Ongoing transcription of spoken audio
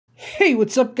Hey,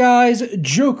 what's up guys?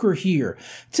 Joker here.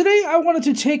 Today I wanted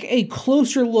to take a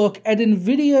closer look at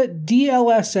NVIDIA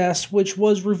DLSS, which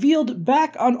was revealed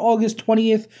back on August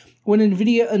 20th when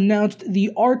NVIDIA announced the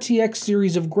RTX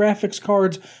series of graphics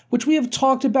cards, which we have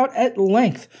talked about at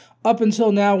length up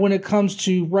until now when it comes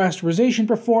to rasterization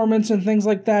performance and things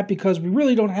like that, because we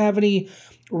really don't have any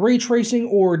ray tracing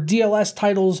or DLSS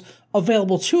titles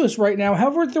available to us right now.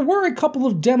 However, there were a couple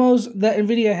of demos that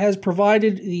NVIDIA has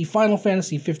provided, the Final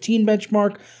Fantasy 15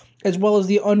 benchmark, as well as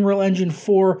the Unreal Engine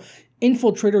 4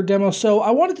 Infiltrator demo. So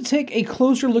I wanted to take a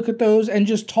closer look at those and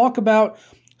just talk about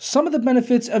some of the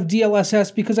benefits of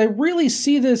DLSS, because I really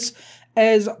see this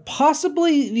as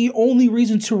possibly the only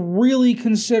reason to really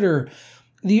consider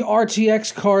the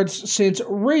RTX cards, since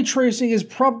ray tracing is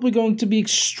probably going to be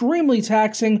extremely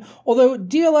taxing, although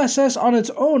DLSS on its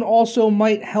own also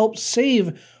might help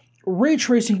save ray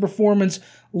tracing performance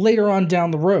later on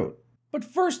down the road. But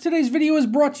first, today's video is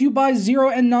brought to you by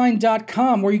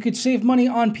Zero9.com, where you could save money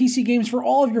on PC games for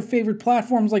all of your favorite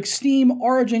platforms like Steam,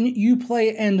 Origin,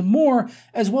 Uplay, and more,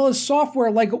 as well as software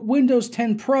like Windows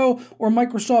 10 Pro or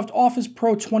Microsoft Office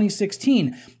Pro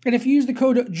 2016. And if you use the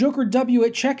code JOKERW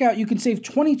at checkout, you can save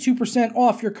 22%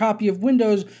 off your copy of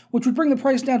Windows, which would bring the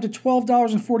price down to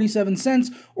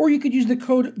 $12.47, or you could use the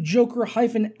code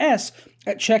JOKER-S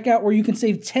at checkout, where you can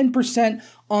save 10%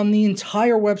 on the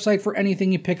entire website for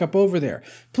anything you pick up over there.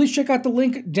 Please check out the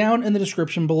link down in the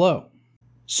description below.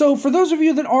 So for those of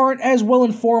you that aren't as well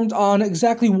informed on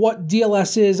exactly what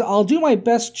DLSS is, I'll do my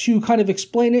best to kind of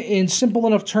explain it in simple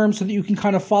enough terms so that you can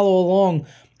kind of follow along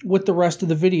with the rest of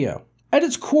the video. At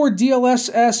its core,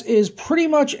 DLSS is pretty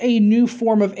much a new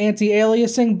form of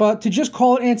anti-aliasing, but to just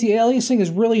call it anti-aliasing is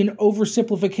really an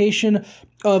oversimplification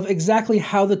of exactly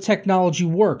how the technology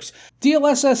works.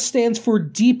 DLSS stands for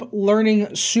Deep Learning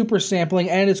Supersampling,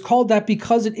 and it's called that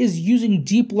because it is using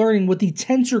deep learning with the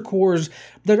Tensor Cores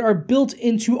that are built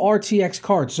into RTX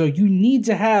cards. So you need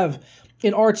to have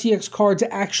an RTX card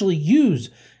to actually use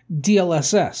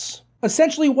DLSS.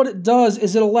 Essentially what it does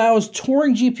is it allows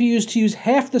Turing GPUs to use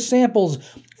half the samples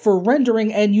for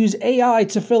rendering and use AI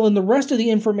to fill in the rest of the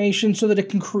information so that it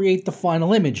can create the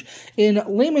final image. In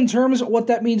layman terms, what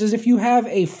that means is if you have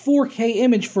a 4K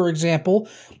image, for example,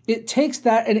 it takes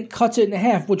that and it cuts it in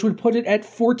half, which would put it at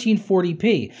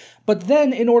 1440p. But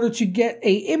then in order to get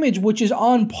an image which is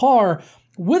on par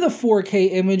with a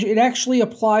 4K image, it actually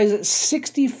applies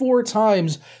 64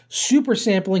 times super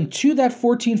sampling to that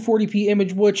 1440p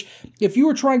image, which if you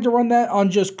were trying to run that on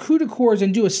just CUDA cores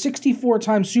and do a 64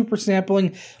 times super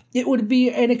sampling, it would be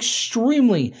an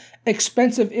extremely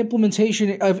expensive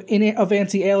implementation of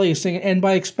anti-aliasing, and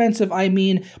by expensive I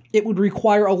mean it would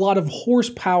require a lot of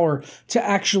horsepower to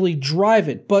actually drive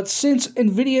it. But since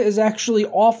NVIDIA is actually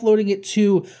offloading it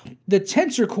to the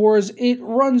Tensor Cores, it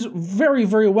runs very,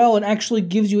 very well and actually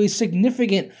gives you a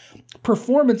significant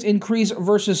performance increase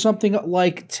versus something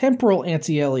like temporal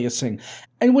anti-aliasing.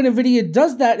 And when NVIDIA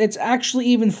does that, it's actually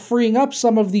even freeing up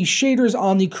some of the shaders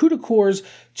on the CUDA cores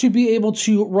to be able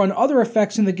to run other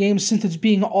effects in the game, since it's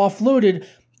being offloaded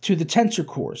to the Tensor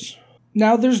Cores.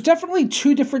 Now, there's definitely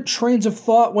two different trains of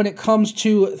thought when it comes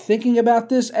to thinking about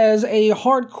this. As a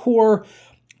hardcore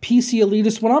PC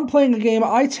elitist, when I'm playing a game,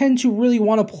 I tend to really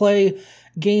want to play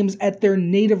games at their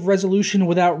native resolution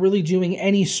without really doing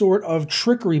any sort of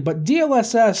trickery. But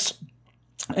DLSS,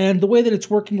 and the way that it's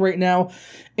working right now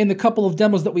in the couple of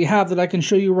demos that we have that I can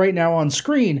show you right now on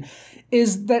screen,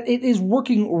 is that it is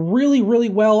working really, really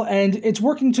well, and it's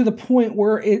working to the point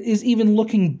where it is even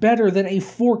looking better than a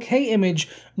 4K image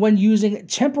when using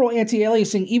temporal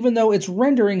anti-aliasing, even though it's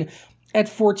rendering at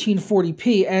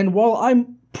 1440p. And while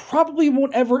I'm probably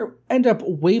won't ever end up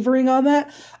wavering on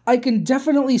that, I can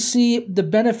definitely see the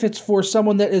benefits for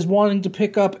someone that is wanting to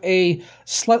pick up a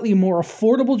slightly more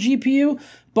affordable GPU,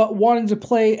 but wanting to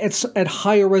play at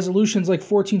higher resolutions like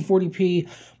 1440p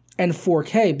and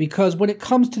 4K, because when it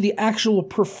comes to the actual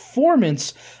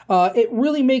performance, it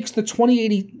really makes the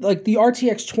 2080, like the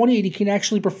RTX 2080 can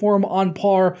actually perform on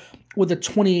par with a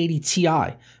 2080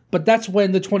 Ti. But that's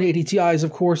when the 2080 Ti is,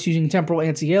 of course, using temporal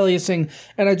anti-aliasing,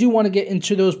 and I do want to get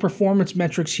into those performance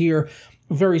metrics here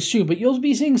very soon. But you'll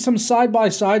be seeing some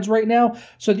side-by-sides right now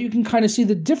so that you can kind of see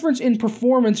the difference in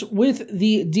performance with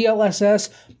the DLSS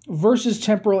versus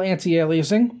temporal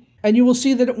anti-aliasing. And you will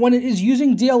see that when it is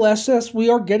using DLSS, we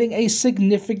are getting a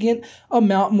significant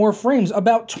amount more frames,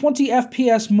 about 20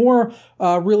 FPS more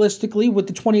realistically with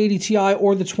the 2080 Ti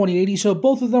or the 2080. So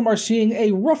both of them are seeing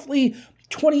a roughly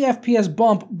 20 FPS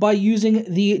bump by using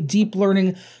the deep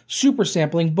learning super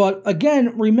sampling. But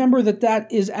again, remember that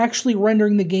that is actually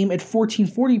rendering the game at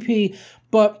 1440p.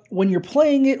 But when you're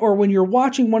playing it or when you're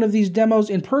watching one of these demos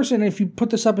in person, if you put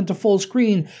this up into full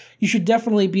screen, you should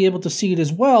definitely be able to see it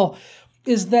as well,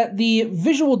 is that the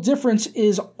visual difference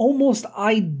is almost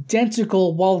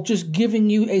identical while just giving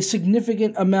you a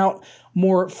significant amount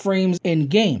more frames in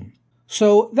game.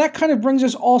 So that kind of brings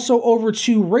us also over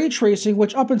to ray tracing,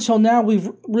 which up until now we've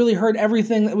really heard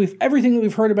everything that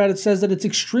we've heard about it says that it's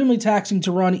extremely taxing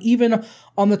to run even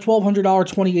on the $1,200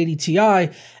 2080 Ti,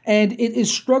 and it is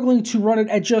struggling to run it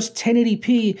at just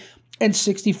 1080p and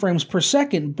 60 frames per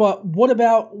second. But what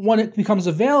about when it becomes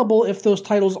available if those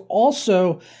titles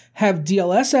also have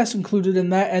DLSS included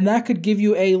in that, and that could give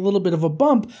you a little bit of a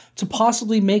bump to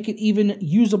possibly make it even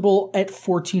usable at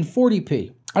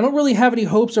 1440p. I don't really have any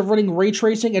hopes of running ray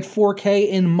tracing at 4K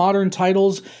in modern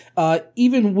titles,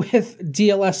 even with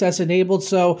DLSS enabled.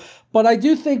 But I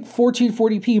do think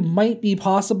 1440p might be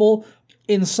possible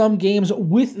in some games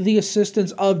with the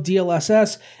assistance of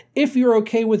DLSS if you're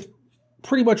okay with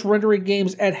pretty much rendering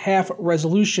games at half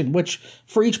resolution, which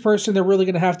for each person, they're really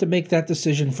going to have to make that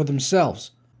decision for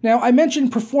themselves. Now, I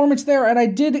mentioned performance there, and I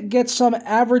did get some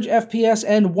average FPS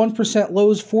and 1%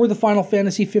 lows for the Final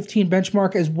Fantasy 15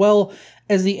 benchmark, as well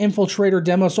as the Infiltrator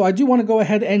demo, so I do want to go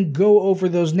ahead and go over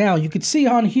those now. You can see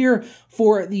on here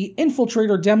for the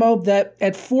Infiltrator demo that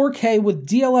at 4K with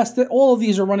DLSS, that all of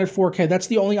these are run at 4K. That's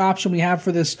the only option we have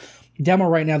for this demo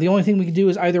right now. The only thing we can do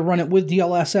is either run it with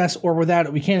DLSS or without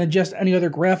it. We can't adjust any other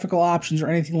graphical options or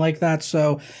anything like that.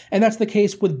 And that's the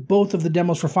case with both of the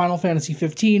demos for Final Fantasy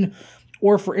 15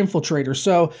 or for Infiltrator.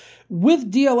 So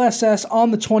with DLSS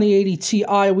on the 2080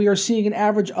 Ti, we are seeing an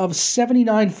average of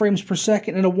 79 frames per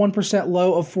second and a 1%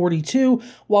 low of 42,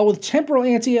 while with temporal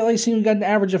anti-aliasing, we got an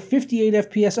average of 58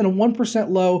 FPS and a 1%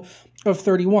 low of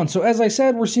 31. So as I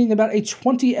said, we're seeing about a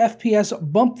 20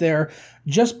 FPS bump there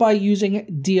just by using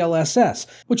DLSS,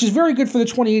 which is very good for the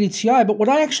 2080 Ti, but what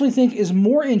I actually think is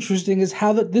more interesting is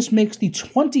how this makes the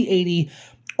 2080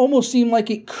 almost seem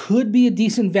like it could be a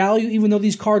decent value, even though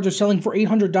these cards are selling for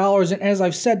 $800. And as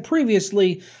I've said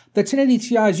previously, the 1080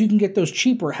 Ti's, you can get those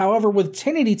cheaper. However, with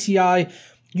 1080 Ti,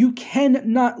 you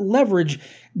cannot leverage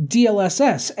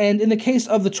DLSS. And in the case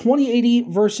of the 2080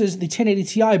 versus the 1080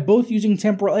 Ti, both using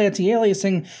temporal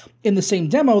anti-aliasing in the same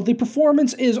demo, the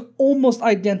performance is almost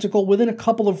identical, within a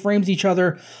couple of frames each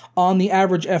other on the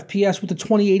average FPS, with the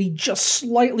 2080 just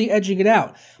slightly edging it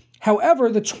out. However,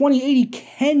 the 2080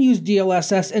 can use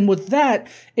DLSS, and with that,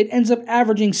 it ends up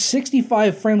averaging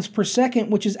 65 frames per second,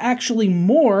 which is actually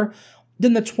more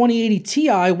than the 2080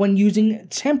 Ti when using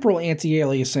temporal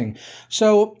anti-aliasing.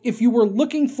 So if you were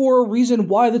looking for a reason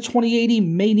why the 2080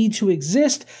 may need to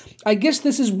exist, I guess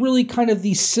this is really kind of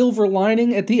the silver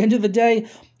lining at the end of the day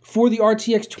for the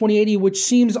RTX 2080, which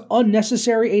seems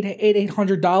unnecessary at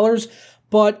 $800,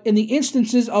 but in the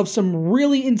instances of some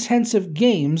really intensive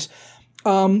games,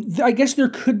 I guess there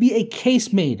could be a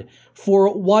case made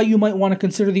for why you might want to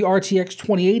consider the RTX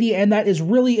 2080, and that is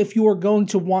really if you are going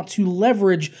to want to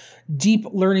leverage deep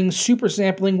learning super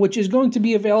sampling, which is going to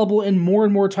be available in more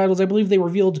and more titles. I believe they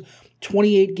revealed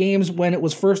 28 games when it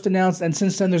was first announced, and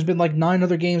since then there's been like 9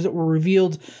 other games that were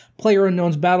revealed.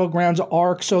 PlayerUnknown's Battlegrounds,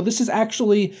 Ark. So this is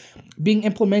actually being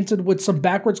implemented with some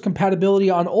backwards compatibility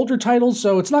on older titles,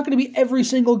 so it's not going to be every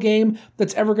single game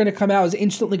that's ever going to come out is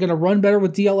instantly going to run better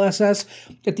with DLSS.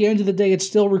 At the end of the day, it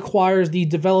still requires the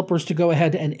developers to go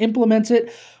ahead and implement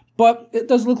it, but it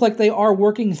does look like they are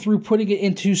working through putting it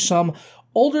into some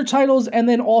older titles, and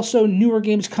then also newer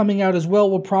games coming out as well.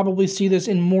 We'll probably see this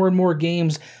in more and more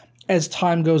games as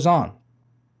time goes on.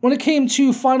 When it came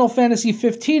to Final Fantasy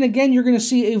 15, again, you're going to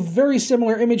see a very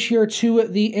similar image here to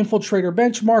the Infiltrator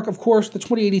benchmark. Of course, the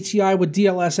 2080 Ti with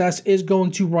DLSS is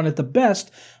going to run it the best,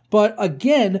 but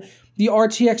again, the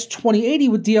RTX 2080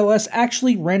 with DLSS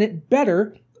actually ran it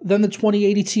better than the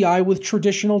 2080 Ti with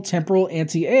traditional temporal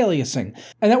anti-aliasing.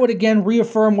 And that would again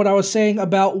reaffirm what I was saying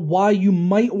about why you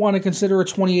might want to consider a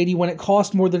 2080 when it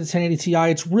costs more than a 1080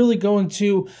 Ti. It's really going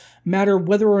to matter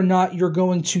whether or not you're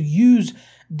going to use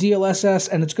DLSS,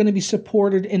 and it's going to be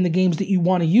supported in the games that you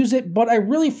want to use it. But I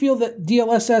really feel that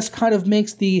DLSS kind of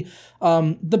makes the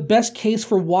best case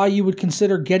for why you would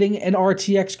consider getting an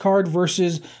RTX card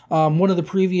versus one of the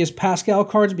previous Pascal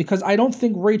cards, because I don't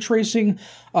think ray tracing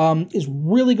is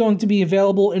really going to be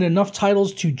available in enough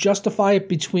titles to justify it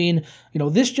between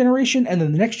this generation and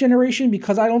then the next generation,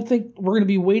 because I don't think we're going to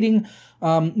be waiting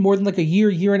more than like a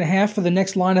year and a half for the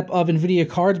next lineup of NVIDIA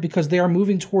cards, because they are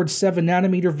moving towards 7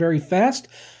 nanometer very fast.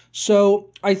 So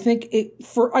I think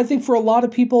for a lot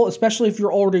of people, especially if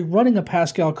you're already running a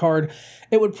Pascal card,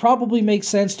 it would probably make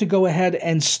sense to go ahead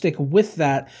and stick with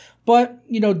that. But,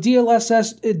 you know,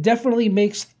 DLSS, it definitely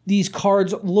makes these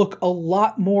cards look a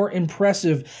lot more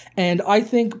impressive. And I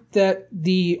think that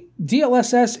the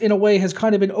DLSS, in a way, has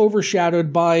kind of been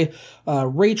overshadowed by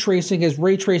ray tracing, as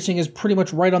ray tracing is pretty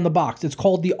much right on the box. It's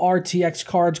called the RTX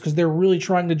cards because they're really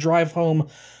trying to drive home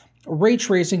ray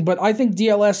tracing. But I think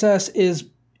DLSS is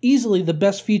easily the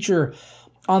best feature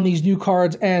on these new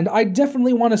cards, and I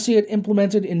definitely want to see it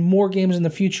implemented in more games in the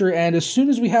future. And as soon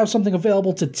as we have something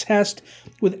available to test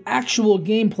with actual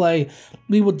gameplay,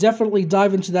 we will definitely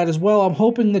dive into that as well. I'm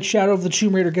hoping that Shadow of the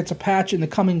Tomb Raider gets a patch in the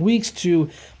coming weeks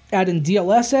to add in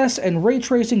DLSS and ray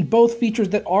tracing, both features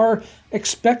that are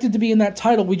expected to be in that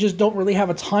title. We just don't really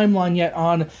have a timeline yet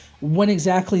on when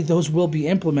exactly those will be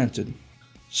implemented.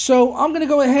 So I'm going to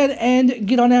go ahead and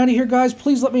get on out of here, guys.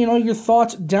 Please let me know your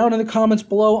thoughts down in the comments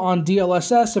below on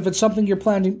DLSS, if it's something you're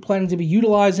planning to be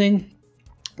utilizing,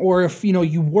 or if, you know,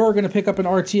 you were going to pick up an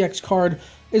RTX card,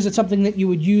 is it something that you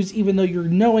would use even though you're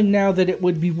knowing now that it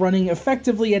would be running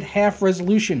effectively at half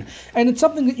resolution? And it's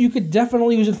something that you could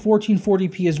definitely use at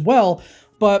 1440p as well,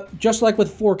 but just like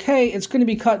with 4K, it's going to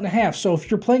be cut in half. So if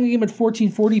you're playing a game at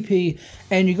 1440p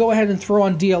and you go ahead and throw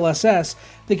on DLSS,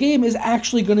 the game is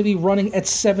actually going to be running at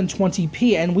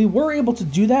 720p. And we were able to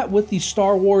do that with the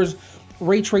Star Wars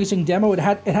ray tracing demo. It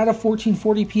had a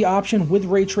 1440p option with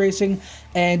ray tracing,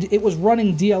 and it was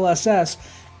running DLSS.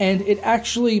 And it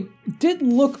actually did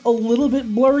look a little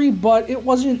bit blurry, but it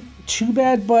wasn't too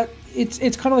bad. But it's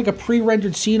kind of like a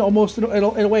pre-rendered scene almost. In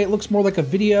a way, it looks more like a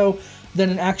video than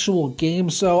an actual game.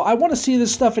 So I want to see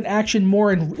this stuff in action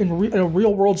more in a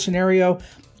real-world scenario,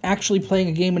 actually playing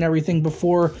a game and everything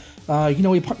before, you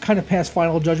know, we kind of pass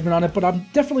final judgment on it. But I'm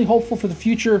definitely hopeful for the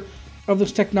future of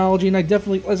this technology, and I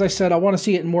definitely, as I said, I want to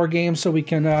see it in more games so we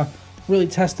can really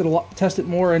test it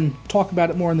more and talk about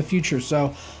it more in the future.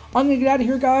 So I'm going to get out of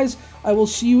here, guys. I will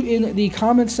see you in the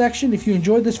comments section. If you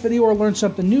enjoyed this video or learned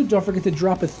something new, don't forget to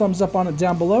drop a thumbs up on it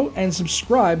down below and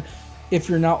subscribe if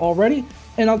you're not already.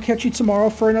 And I'll catch you tomorrow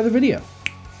for another video.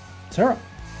 Sarah.